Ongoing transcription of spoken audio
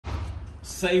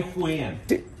Say when.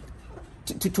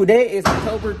 Today is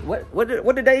October.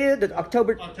 What the day is?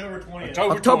 October 20th.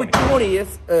 October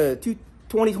 20th,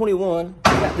 2021. We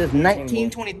got this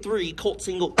 1923 Colt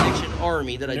Single Action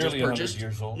Army that I just purchased.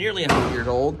 Nearly 100 years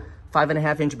old.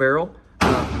 5.5-inch barrel.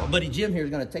 My buddy Jim here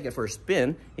is going to take it for a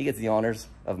spin. He gets the honors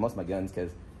of most of my guns because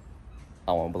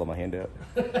I don't want to blow my hand out.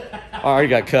 I already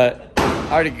got cut.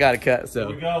 I already got it cut. So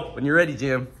here we go. When you're ready,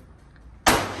 Jim.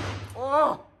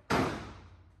 Oh.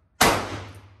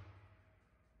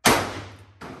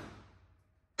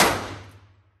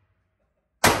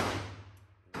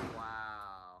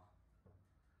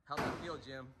 How's that feel,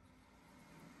 Jim?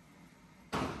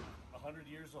 100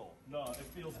 years old. No, it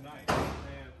feels nice. Man,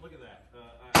 look at that.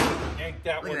 I yanked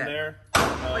that one there. Look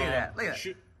at that. Look at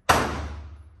that.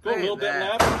 Go a little bit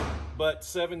left, but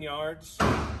 7 yards.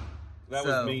 That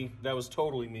was me. That was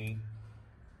totally me.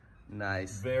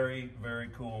 Nice. Very, very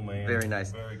cool, man. Very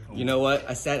nice. Very cool. You know what?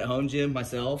 I sat at home, Jim,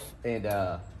 myself, and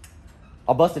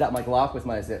I busted out my Glock with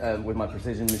my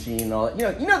precision machine and all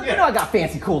that. You know, I got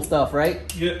fancy, cool stuff, right?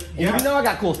 Yeah. You know I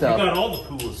got cool stuff. You got all the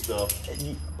coolest stuff.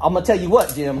 I'm gonna tell you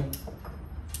what, Jim.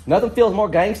 Nothing feels more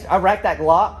gangster. I racked that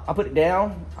Glock. I put it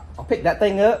down. I picked that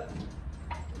thing up.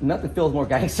 Nothing feels more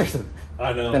gangster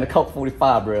than a Colt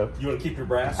 45, bro. You want to keep your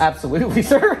brass? Absolutely,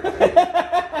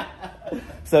 sir.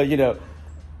 So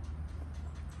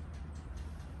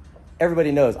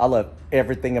everybody knows I love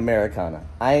everything Americana.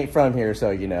 I ain't from here,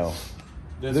 so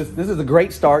This is a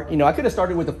great start. I could have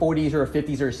started with the 40s or a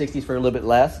 50s or a 60s for a little bit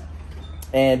less.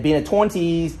 And being a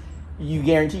 20s, you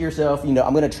guarantee yourself, I'm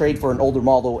going to trade for an older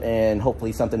model and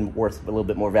hopefully something worth a little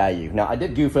bit more value. Now, I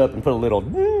did goof up and put a little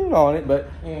on it, but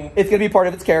it's going to be part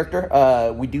of its character.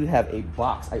 We do have a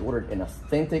box. I ordered an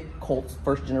authentic Colt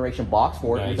first generation box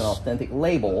for it with an authentic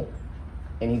label.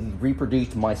 And he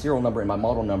reproduced my serial number and my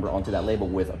model number onto that label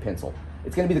with a pencil.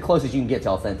 It's going to be the closest you can get to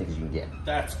authentic as you can get.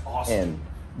 That's awesome. And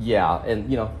yeah, and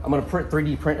I'm gonna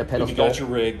 3D print a pedestal. You got your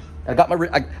rig. I got my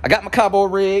I got my cowboy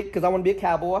rig because I want to be a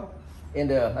cowboy,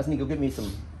 and I just need to go get me some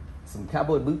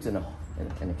cowboy boots and a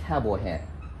cowboy hat.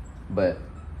 But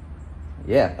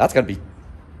yeah, that's gonna be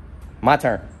my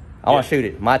turn. I want to shoot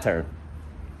it. My turn.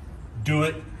 Do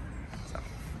it.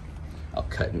 I'll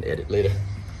cut and edit later.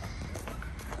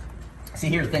 See,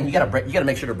 here's the thing: you gotta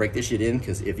make sure to break this shit in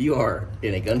because if you are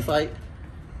in a gunfight,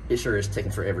 it sure is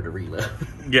taking forever to reload.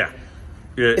 Yeah.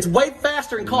 It's way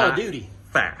faster in Call of Duty.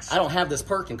 Fast. I don't have this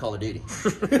perk in Call of Duty.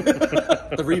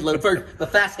 The reload perk, the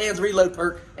fast hands reload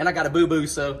perk, and I got a boo-boo,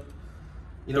 so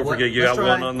don't forget you got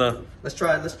one on the... Let's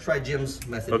try Jim's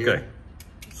method here. Okay.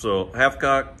 So, half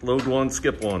cock, load one,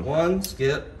 skip one. One,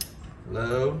 skip,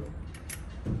 load,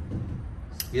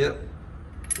 skip,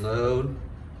 load,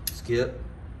 skip,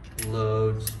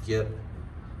 load, skip,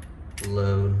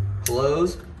 load,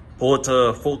 close. Pull it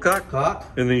to full cock,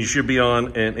 and then you should be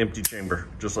on an empty chamber,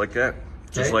 just like that.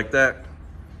 Just like that.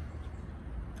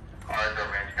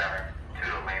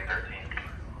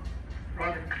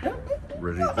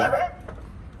 Ready to go?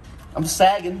 I'm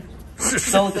sagging.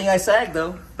 It's the only thing I sag,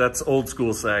 though. That's old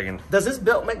school sagging. Does this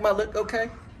belt make my look okay?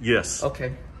 Yes.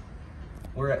 Okay.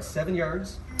 We're at 7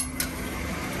 yards.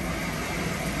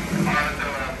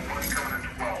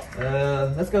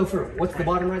 Let's go for, what's the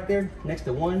bottom right there? Next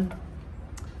to 1?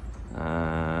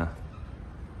 I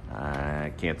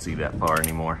can't see that far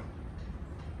anymore.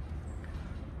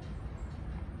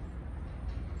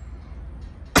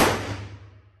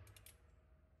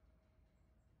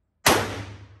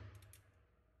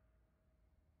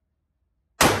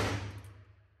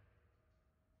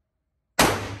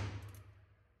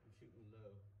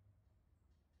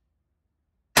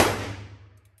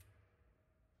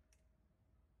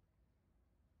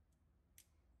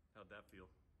 How'd that feel?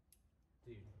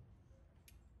 Dude,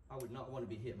 I would not want to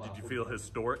be hit by. Did you feel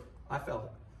historic? I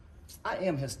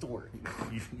am historic.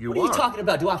 You what are you talking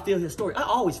about? Do I feel historic? I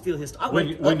always feel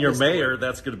historic. When you're mayor,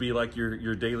 that's going to be like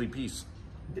your daily piece.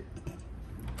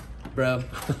 Bro,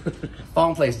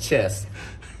 Fawn plays chess.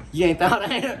 You ain't thought.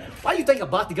 Why do you think I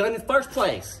bought the gun in the first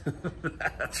place?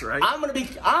 That's right. I'm gonna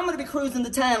be cruising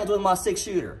the towns with my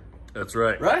 6-shooter. That's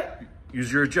right. Right?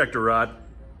 Use your ejector rod.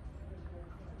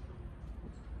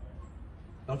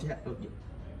 Don't you have?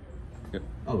 Yep.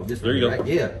 Oh, this there you go. Right?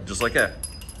 Yeah. Just like that.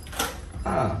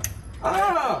 How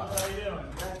you doing?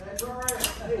 That's all right.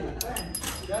 Hey, thanks.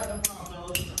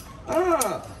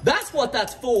 That's what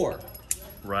that's for.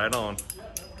 Right on.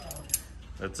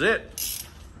 That's it.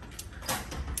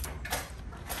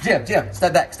 Jim,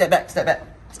 step back. Step back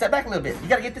a little bit. You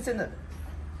gotta get this in the...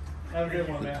 Have a good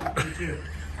one, man. You too.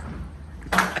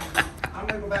 I'm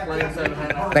gonna go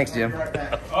back. Thanks, Jim.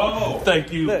 Oh,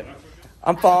 thank you. Look,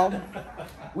 I'm Fawn.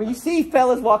 When you see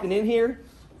fellas walking in here,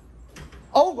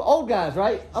 Old guys,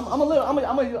 right? I'm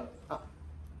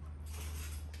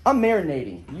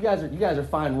marinating. You guys are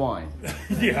fine wine.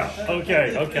 Yeah.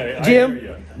 Okay.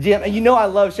 Jim, and you know I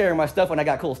love sharing my stuff when I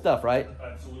got cool stuff, right?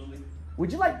 Absolutely.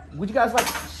 Would you guys like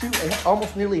to shoot an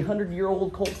almost nearly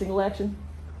 100-year-old Colt Single Action?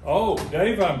 Oh,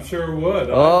 Dave, I'm sure would.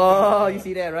 Oh, you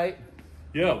see that, right?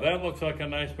 Yeah, that looks like a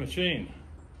nice machine.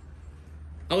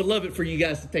 I would love it for you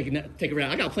guys to take a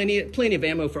round. I got plenty of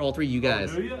ammo for all three of you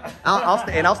guys. Oh, do you?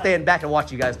 I'll stand back and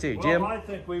watch you guys too. Jim? Well, I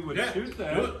think we would shoot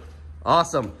that. Do it.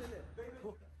 Awesome.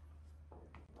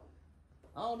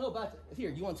 I don't know about here.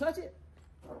 You want to touch it?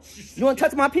 You want to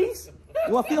touch my piece?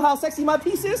 You want to feel how sexy my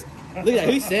piece is? Look at that.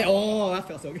 He said, "Oh, I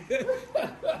felt so good."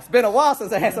 It's been a while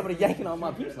since I had somebody yanking on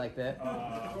my piece like that.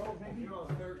 12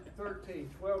 and 13.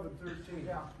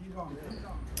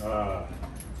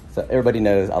 So everybody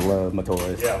knows I love my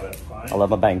toys. Yeah, that's fine. I love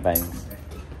my bang bangs,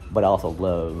 but I also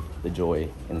love the joy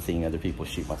in seeing other people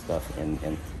shoot my stuff and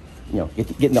you know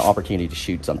getting the opportunity to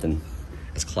shoot something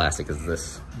as classic as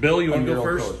this. Bill, you want to go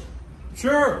first?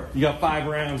 Sure. You got 5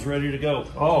 rounds ready to go.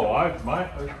 Oh,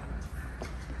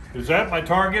 is that my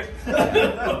target?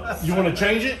 You want to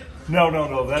change it? No.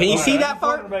 Can you see that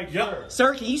far? Yep.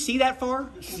 Sir, can you see that far?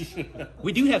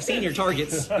 We do have senior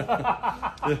targets.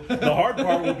 The hard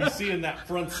part will be seeing that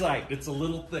front sight. It's a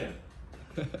little thin.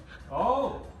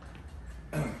 Oh.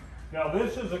 Now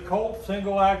this is a Colt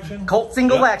Single Action? Colt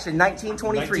Single Action,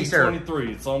 1923, sir.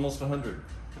 1923. It's almost 100.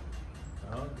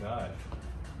 Oh, gosh.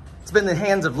 It's been in the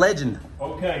hands of legend.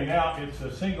 Okay, now it's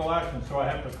a single action, so I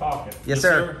have to cock it. Yes,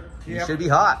 sir. You should be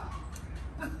hot.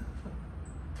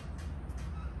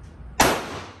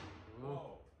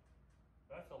 Oh,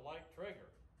 that's a light trigger.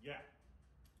 Yeah.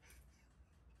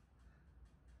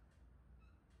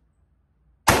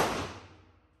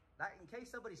 In case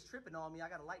somebody's tripping on me, I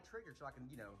got a light trigger so I can,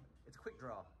 it's a quick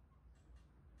draw.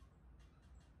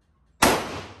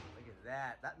 Look at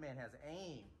that. That man has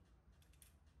aim.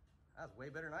 That's way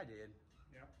better than I did.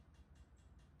 Yeah.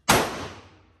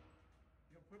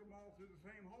 You'll put them all through the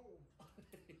same hole.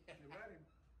 You let him.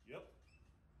 Yep.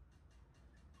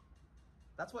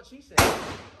 That's what she said. I think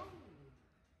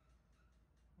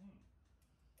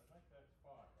that's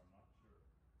 5. I'm not sure.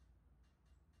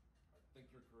 I think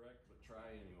you're correct, but try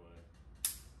anyway.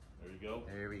 There you go.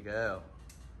 There we go.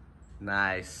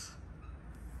 Nice.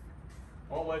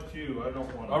 I'll let you. I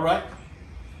don't want to. All right.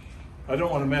 I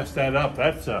don't want to mess that up.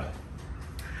 That's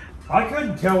I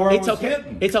couldn't tell where it was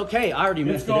hitting. It's okay. I already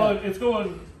messed it up. It's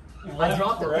going. I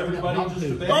dropped it for everybody. I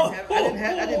didn't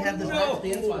have this right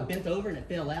in, so I bent over and it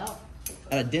fell out.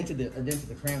 And I dented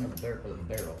the crown of the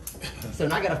barrel. So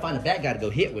now I got to find a bad guy to go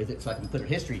hit with it so I can put a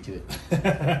history to it.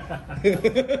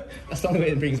 That's the only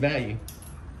way it brings value.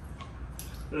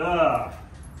 Well,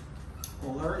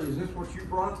 Larry, is this what you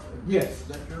brought? Yes. Is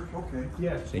that yours? Okay.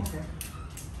 Yes. See?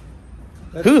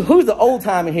 Okay. Who's the old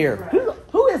timer here?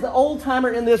 Who is the old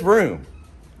timer in this room?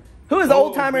 Who is the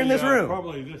old timer in this room?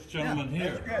 Probably this gentleman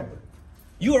here.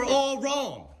 You are all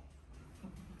wrong.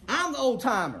 I'm the old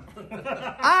timer.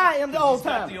 I am the old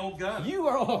timer. The old gun. You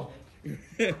are all.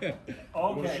 Okay,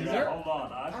 hold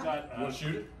on. I've got. You want to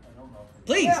shoot it? I don't know.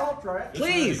 Please. Yeah, I'll try it.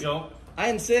 Please. I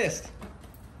insist.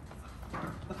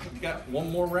 You got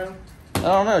one more round? I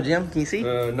don't know, Jim. Can you see?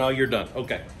 No, you're done.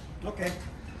 Okay. Okay.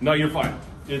 No, you're fine.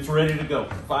 It's ready to go.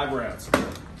 5 rounds.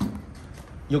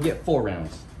 You'll get 4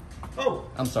 rounds. Oh.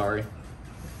 I'm sorry.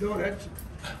 No, that's.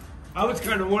 I was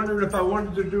kind of wondering if I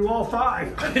wanted to do all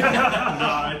 5.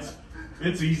 No,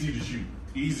 it's easy to shoot.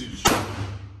 Easy to shoot.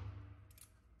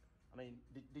 I mean,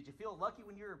 did you feel lucky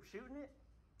when you were shooting it?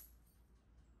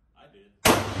 I did.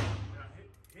 Now,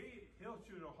 he'll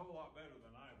shoot a whole lot better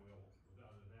than I will,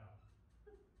 without a doubt.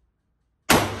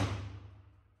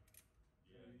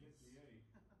 Yeah, he gets the 8.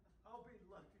 I'll be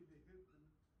lucky to hit them.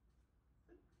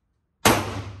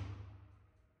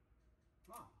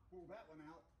 Huh, pull that one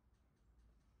out.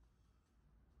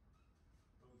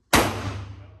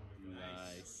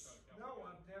 Nice. No,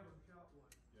 I've never shot one.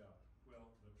 Yeah. Well,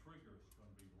 the trigger's going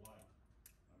to be light.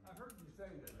 I heard you say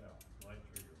that. Yeah, light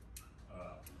trigger.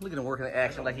 Look at him working the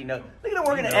action like he knows. Look at him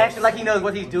working the action like he knows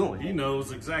what he's doing. He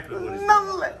knows exactly what he's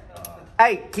No.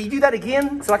 Hey, can you do that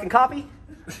again so I can copy?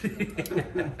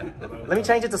 Let me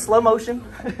change it to slow motion.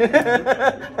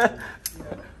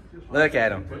 Look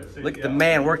at him. Look at the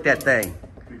man work that thing.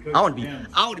 I want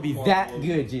to be that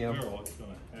good, Jim.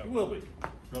 It will be.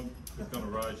 It's going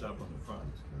to rise up on the front.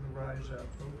 It's going to rise up,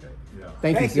 okay. Yeah.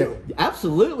 Thank you, sir.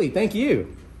 Absolutely, thank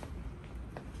you.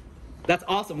 That's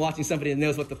awesome watching somebody that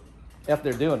knows what the F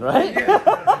they're doing, right?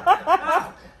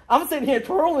 Yeah. I'm sitting here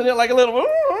twirling it like a little.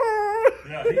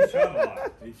 Yeah, he shot a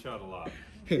lot. He shot a lot.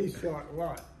 He shot a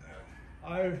lot.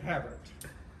 I haven't.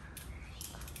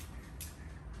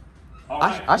 All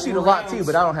right, I shoot a 4 lot too, rounds.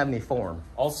 but I don't have any form.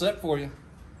 All set for you.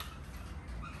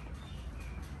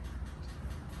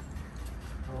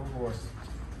 Oh boy.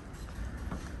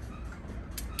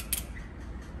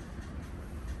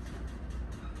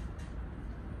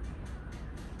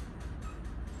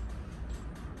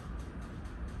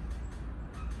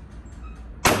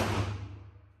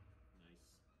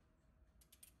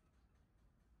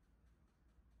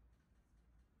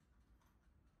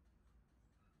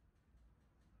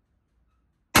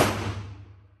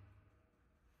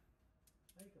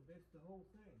 I think I missed the whole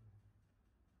thing.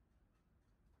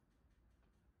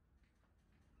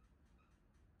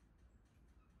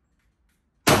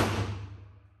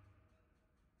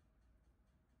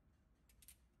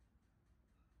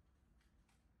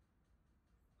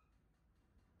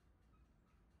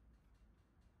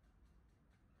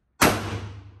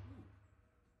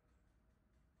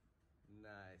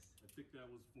 Nice. I think that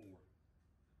was 4.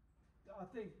 I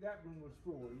think that one was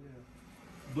 4, yeah.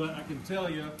 But I can tell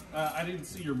you, I didn't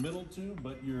see your middle two,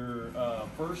 but your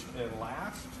first and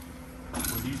last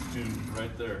were these two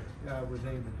right there. Yeah, I was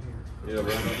aiming here. Yeah,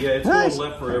 right. Yeah, it's Nice. going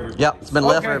left for everybody. Yep, it's been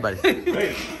left for Okay. everybody.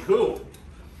 Hey, cool.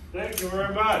 Thank you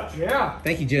very much. Yeah.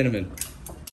 Thank you, gentlemen.